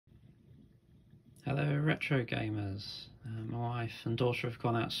Hello retro gamers. My wife and daughter have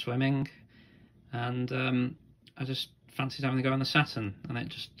gone out swimming and I just fancied having a go on the Saturn, and it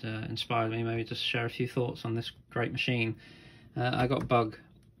just inspired me maybe just share a few thoughts on this great machine. I got a bug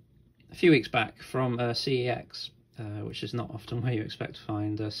a few weeks back from CEX, which is not often where you expect to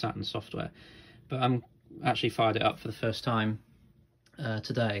find Saturn software, but I'm actually fired it up for the first time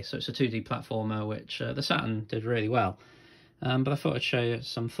today. So it's a 2D platformer which the Saturn did really well. But I thought I'd show you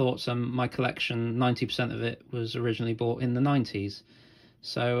some thoughts. My collection, 90% of it was originally bought in the 90s.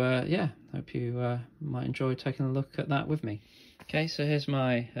 So yeah, hope you might enjoy taking a look at that with me. Okay, so here's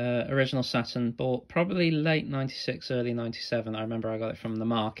my original Saturn, bought probably late 96, early 97. I remember I got it from the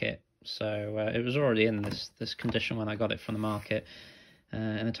market. So it was already in this condition when I got it from the market. In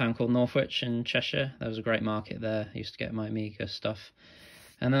a town called Northwich in Cheshire. There was a great market there. I used to get my Amiga stuff.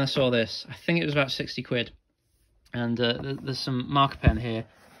 And then I saw this. I think it was about 60 quid. And there's some marker pen here.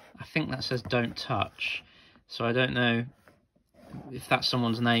 I think that says don't touch. So I don't know if that's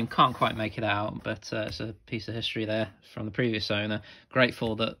someone's name. Can't quite make it out, but it's a piece of history there from the previous owner.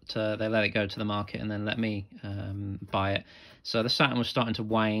 Grateful that they let it go to the market and then let me buy it. So the Saturn was starting to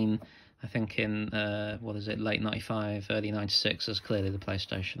wane. I think in, what is it, late 95, early 96, as clearly the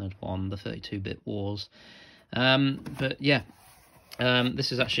PlayStation had won the 32-bit wars. But yeah.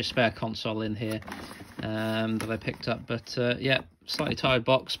 This is actually a spare console in here that I picked up, but yeah, slightly tired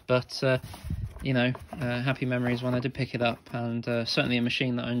box, but you know, happy memories when I did pick it up, and certainly a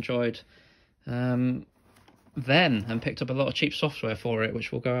machine that I enjoyed then, and picked up a lot of cheap software for it,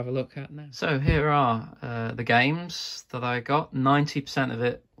 which we'll go have a look at now. So here are the games that I got. 90% of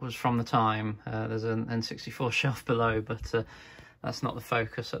it was from the time. There's an N64 shelf below, but that's not the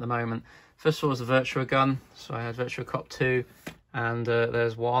focus at the moment. First of all was the Virtua Gun, so I had Virtua Cop 2. And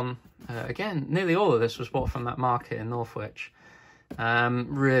there's one. Again, nearly all of this was bought from that market in Northwich.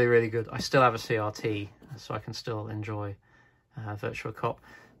 Really, really good. I still have a CRT, so I can still enjoy Virtua Cop.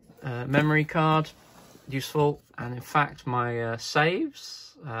 Memory card, useful. And in fact, my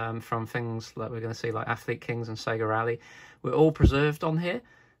saves from things like we're going to see, like Athlete Kings and Sega Rally, were all preserved on here,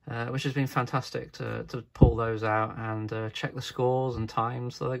 which has been fantastic to pull those out and check the scores and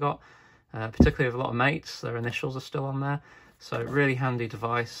times that I got. Particularly with a lot of mates, their initials are still on there. So really handy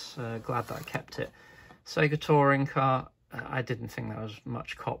device, glad that I kept it. Sega Touring Car, I didn't think that was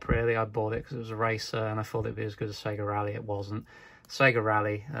much cop really. I bought it because it was a racer and I thought it'd be as good as Sega Rally. It wasn't. Sega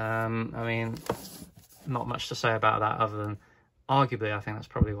Rally, I mean, not much to say about that other than arguably I think that's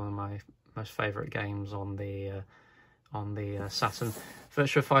probably one of my most favourite games on the Saturn.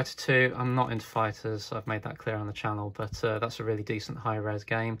 Virtua Fighter 2, I'm not into fighters, I've made that clear on the channel, but that's a really decent high-res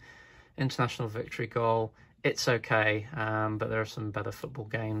game. International Victory Goal, it's okay, but there are some better football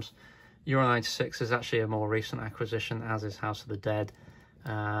games. Euro 96 is actually a more recent acquisition, as is House of the Dead.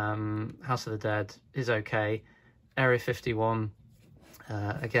 House of the Dead is okay. Area 51,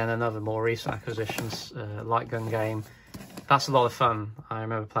 again, another more recent acquisition, light gun game. That's a lot of fun. I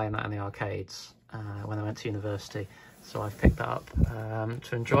remember playing that in the arcades when I went to university, so I've picked that up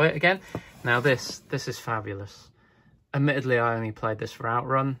to enjoy it again. Now this is fabulous. Admittedly, I only played this for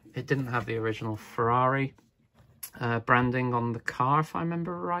Outrun. It didn't have the original Ferrari branding on the car, if I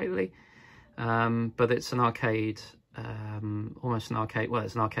remember rightly. But it's an arcade, almost an arcade, well,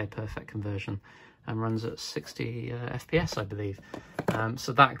 it's an arcade perfect conversion, and runs at 60 FPS, I believe.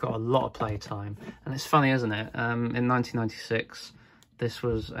 So that got a lot of playtime. And it's funny, isn't it? In 1996, this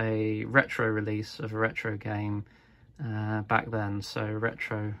was a retro release of a retro game back then. So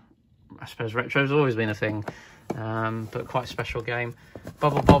retro, I suppose retro's always been a thing. But quite a special game.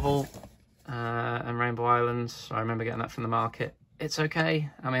 Bubble Bobble and Rainbow Islands, I remember getting that from the market. It's okay.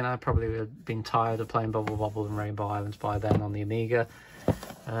 I mean, I probably would have been tired of playing Bubble Bobble and Rainbow Islands by then on the Amiga.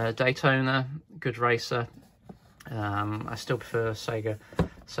 Daytona, good racer. I still prefer Sega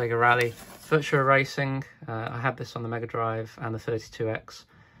Rally. Virtua Racing, I had this on the Mega Drive and the 32X.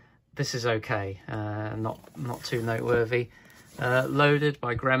 This is okay, not too noteworthy. Loaded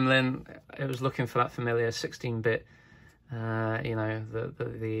by Gremlin, it was looking for that familiar 16-bit, you know,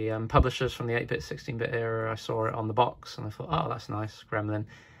 the publishers from the 8-bit, 16-bit era. I saw it on the box and I thought, oh, that's nice, Gremlin.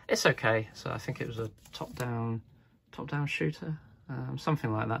 It's okay. So I think it was a top-down shooter,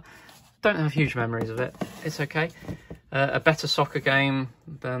 something like that. Don't have huge memories of it. It's okay. A better soccer game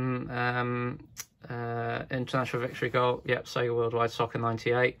than International Victory Goal. Yep, Sega Worldwide Soccer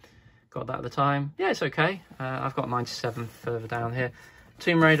 98. Got that at the time. Yeah, it's okay. I've got 97 further down here.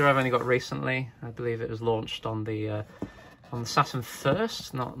 Tomb Raider I've only got recently. I believe it was launched on the Saturn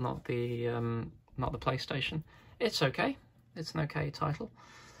first, not the PlayStation. It's okay. It's an okay title.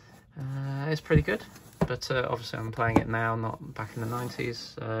 It's pretty good, but obviously I'm playing it now, not back in the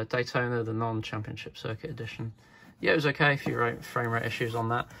 90s. Daytona, the non-championship circuit edition. Yeah, it was okay, a few frame rate issues on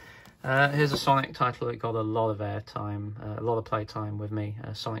that. Here's a Sonic title that got a lot of airtime, a lot of playtime with me,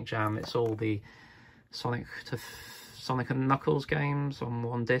 Sonic Jam. It's all the Sonic and Knuckles games on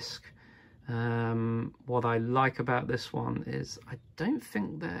one disc. What I like about this one is I don't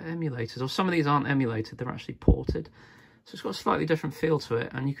think they're emulated, or some of these aren't emulated, they're actually ported. So it's got a slightly different feel to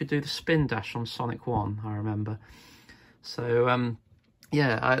it, and you could do the spin dash on Sonic 1, I remember. So,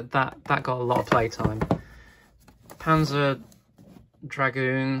 yeah, that got a lot of playtime. Panzer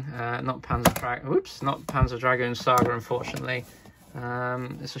Dragoon, not Panzer Dragoon Saga, unfortunately.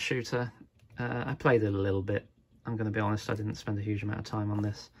 It's a shooter. I played it a little bit. I'm going to be honest, I didn't spend a huge amount of time on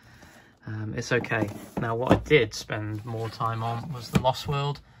this. It's okay. Now, what I did spend more time on was the Lost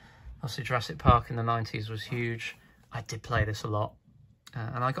World. Obviously, Jurassic Park in the 90s was huge. I did play this a lot.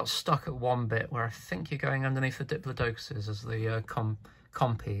 And I got stuck at one bit where I think you're going underneath the Diplodocuses as the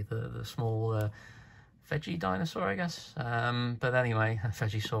compy, the small veggie dinosaur, I guess. But anyway,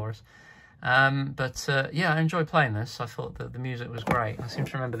 Vegisaurus. Yeah, I enjoyed playing this. I thought that the music was great. I seem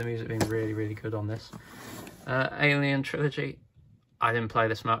to remember the music being really, really good on this. Alien Trilogy. I didn't play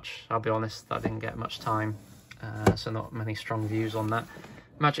this much, I'll be honest. I didn't get much time, so not many strong views on that.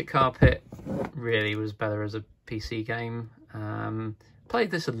 Magic Carpet really was better as a PC game. Played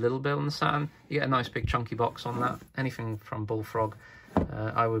this a little bit on the Saturn. You get a nice big chunky box on that. Anything from Bullfrog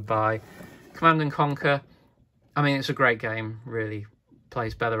I would buy. Command & Conquer, I mean, it's a great game. Really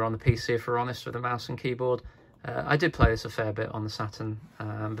plays better on the PC, if we're honest, with a mouse and keyboard. I did play this a fair bit on the Saturn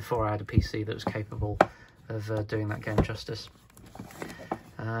before I had a PC that was capable of doing that game justice.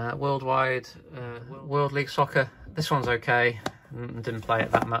 World League Soccer, this one's okay. Didn't play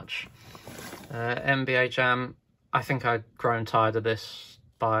it that much. NBA Jam, I think I'd grown tired of this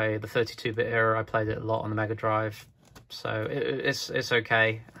by the 32-bit era. I played it a lot on the Mega Drive, so it's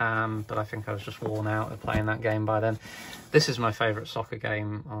okay, but I think I was just worn out of playing that game by then. This is my favourite soccer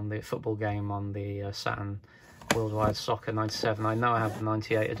game, football game on the Saturn, Worldwide Soccer 97. I know I have the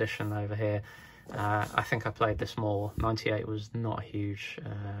 98 edition over here. I think I played this more. 98 was not a huge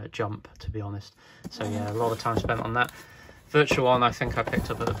jump, to be honest. So yeah, a lot of time spent on that. Virtua On, I think I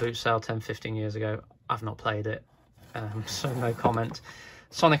picked up at a boot sale 10-15 years ago. I've not played it, so no comment.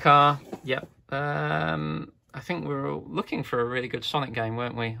 Sonic R, yep. I think we were looking for a really good Sonic game,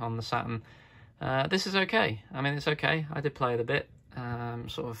 weren't we, on the Saturn? This is okay. I mean, it's okay. I did play it a bit.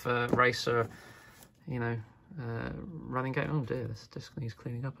 Sort of racer, you know, running game. Oh dear, this disc needs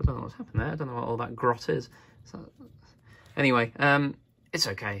cleaning up. I don't know what's happened there. I don't know what all that grot is. Anyway, it's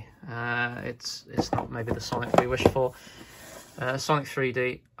okay. It's not maybe the Sonic we wished for. Sonic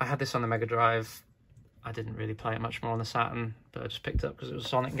 3D, I had this on the Mega Drive. I didn't really play it much more on the Saturn, but I just picked it up because it was a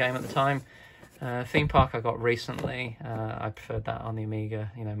Sonic game at the time. Theme Park I got recently. I preferred that on the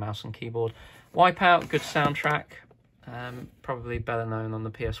Amiga, you know, mouse and keyboard. Wipeout, good soundtrack. Probably better known on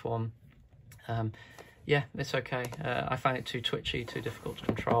the PS1. Yeah, it's okay. I find it too twitchy, too difficult to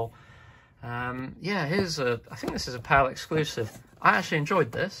control. Yeah, I think this is a PAL exclusive. I actually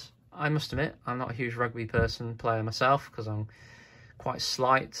enjoyed this. I must admit, I'm not a huge rugby player myself, because I'm quite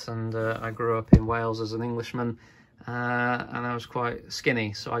slight, and I grew up in Wales as an Englishman, and I was quite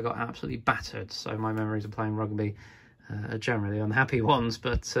skinny, so I got absolutely battered. So my memories of playing rugby are generally unhappy ones,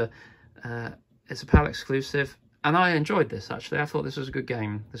 but it's a PAL exclusive. And I enjoyed this, actually. I thought this was a good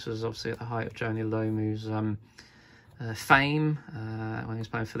game. This was obviously at the height of Joni Lomu's fame when he was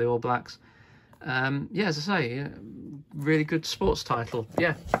playing for the All Blacks. Yeah, as I say, really good sports title.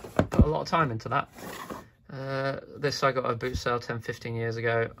 Yeah, put a lot of time into that. This I got at a boot sale 10-15 years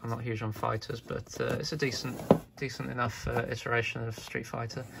ago. I'm not huge on fighters, but it's a decent enough iteration of Street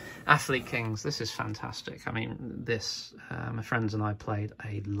Fighter. Athlete Kings, this is fantastic. I mean, this, my friends and I played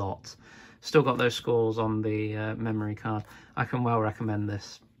a lot. Still got those scores on the memory card. I can well recommend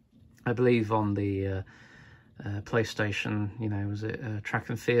this. I believe on the PlayStation, you know, was it Track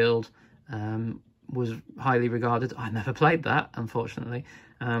and Field, was highly regarded. I never played that, unfortunately,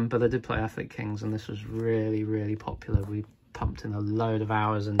 but I did play Athlete Kings, and this was really, really popular. We pumped in a load of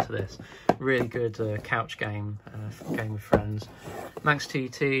hours into this. Really good couch game, game with friends. Max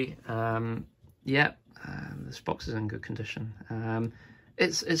TT, yeah, this box is in good condition.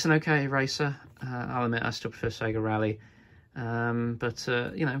 It's an okay racer. I'll admit I still prefer Sega Rally, but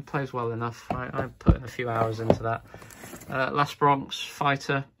you know, plays well enough. I put in a few hours into that. Last Bronx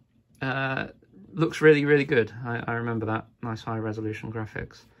Fighter looks really, really good. I remember that. Nice high resolution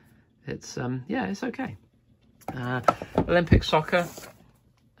graphics. It's yeah, it's okay. Olympic Soccer.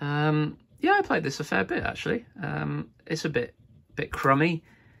 Yeah, I played this a fair bit actually. It's a bit crummy.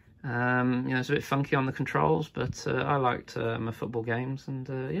 It's a bit funky on the controls, but I liked my football games, and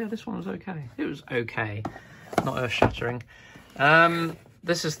yeah, this one was okay. It was okay, not earth-shattering.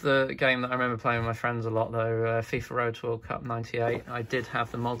 This is the game that I remember playing with my friends a lot, though. FIFA Road to World Cup '98. I did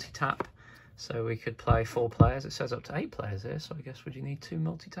have the multi-tap, so we could play 4 players. It says up to 8 players here, so I guess would you need 2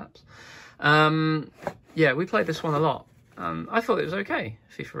 multi-taps? Yeah, we played this one a lot. I thought it was okay.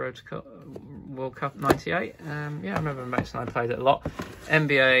 FIFA Road to World Cup '98. Yeah, I remember mates and I played it a lot.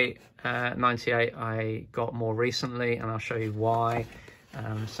 NBA 98 I got more recently, and I'll show you why.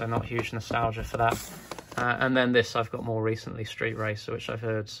 So not huge nostalgia for that. And then this I've got more recently, Street Racer, which I've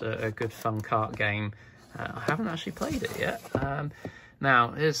heard's a good fun kart game. I haven't actually played it yet.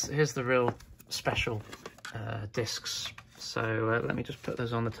 Now here's the real special discs. So let me just put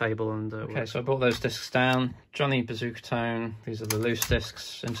those on the table. And okay, so I brought those discs down. Johnny Bazooka Tone. These are the loose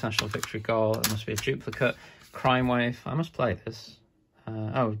discs. International Victory Goal. It must be a duplicate. Crime Wave. I must play this.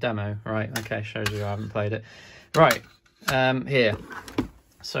 Oh, demo. Right. Okay, shows you I haven't played it. Right. Here.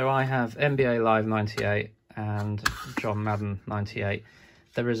 So I have NBA Live 98 and John Madden 98.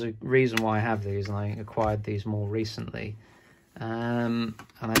 There is a reason why I have these, and I acquired these more recently. And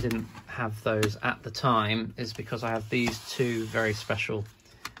I didn't have those at the time, is because I have these 2 very special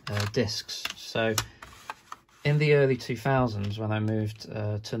discs. So in the early 2000s, when I moved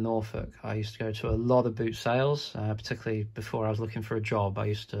to Norfolk, I used to go to a lot of boot sales, particularly before I was looking for a job. I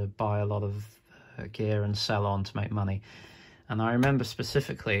used to buy a lot of gear and sell on to make money. And I remember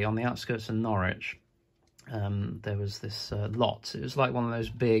specifically on the outskirts of Norwich, there was this lot. It was like one of those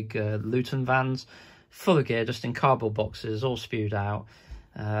big Luton vans, full of gear, just in cardboard boxes, all spewed out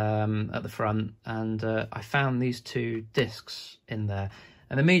at the front. And I found these 2 discs in there.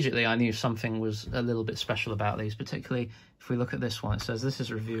 And immediately I knew something was a little bit special about these, particularly if we look at this one. It says this is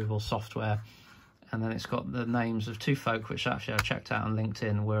reviewable software. And then it's got the names of 2 folk, which actually I checked out on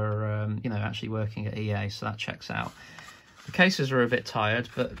LinkedIn, were actually working at EA, so that checks out. The cases were a bit tired,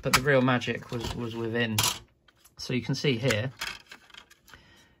 but the real magic was within. So you can see here,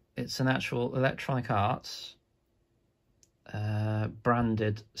 it's an actual Electronic Arts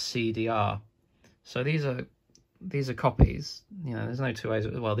branded CDr. So these are copies. There's no 2 ways.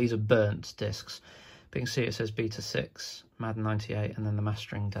 Well, these are burnt discs. But you can see it says Beta 6, Madden 98, and then the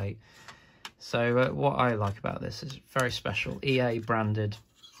mastering date. So what I like about this is very special. EA branded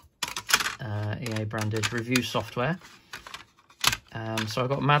review software. So I've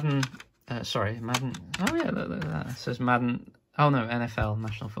got Madden. Madden. Oh yeah, look at that. It says Madden. Oh no, NFL,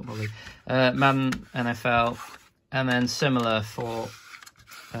 National Football League. Madden NFL, and then similar for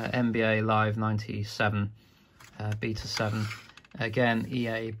NBA Live 97, Beta 7. Again,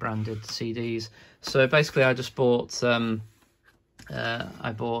 EA branded CDs. So basically, I just bought. Madden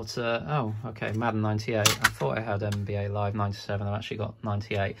 98. I thought I had NBA Live 97. I've actually got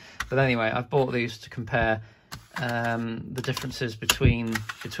 98. But anyway, I've bought these to compare the differences between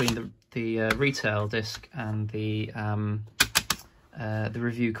the retail disc and the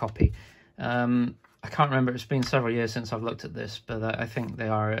review copy. I can't remember. It's been several years since I've looked at this, but I think they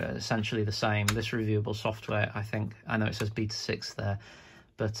are essentially the same. This reviewable software, I know it says Beta 6 there,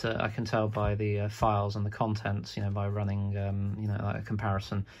 but I can tell by the files and the contents, by running, like a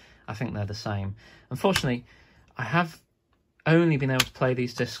comparison. I think they're the same. Unfortunately, I have only been able to play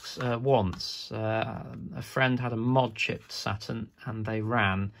these discs once. A friend had a mod-chipped Saturn, and they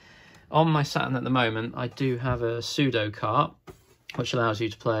ran. On my Saturn at the moment, I do have a pseudo kart, which allows you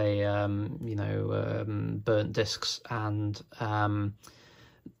to play, burnt discs and,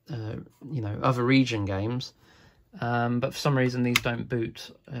 other region games. But for some reason, these don't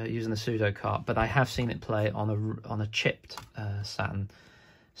boot using the pseudo kart. But I have seen it play on a chipped Saturn.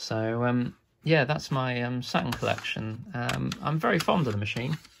 So yeah, that's my Saturn collection. I'm very fond of the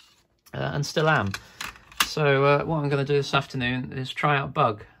machine, and still am. So what I'm going to do this afternoon is try out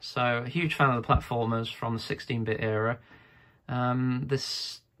Bug. So a huge fan of the platformers from the 16-bit era.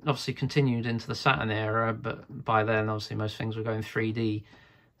 This obviously continued into the Saturn era, but by then obviously most things were going 3D.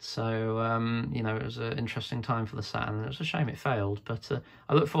 So it was an interesting time for the Saturn. It was a shame it failed, but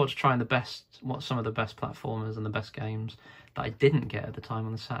I look forward to trying some of the best platformers and the best games that I didn't get at the time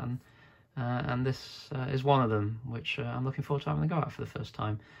on the Saturn. And this is one of them, which I'm looking forward to having a go at for the first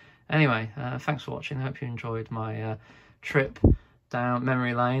time. Anyway, thanks for watching. I hope you enjoyed my trip down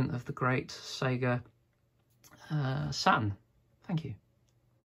memory lane of the great Sega Saturn. Thank you.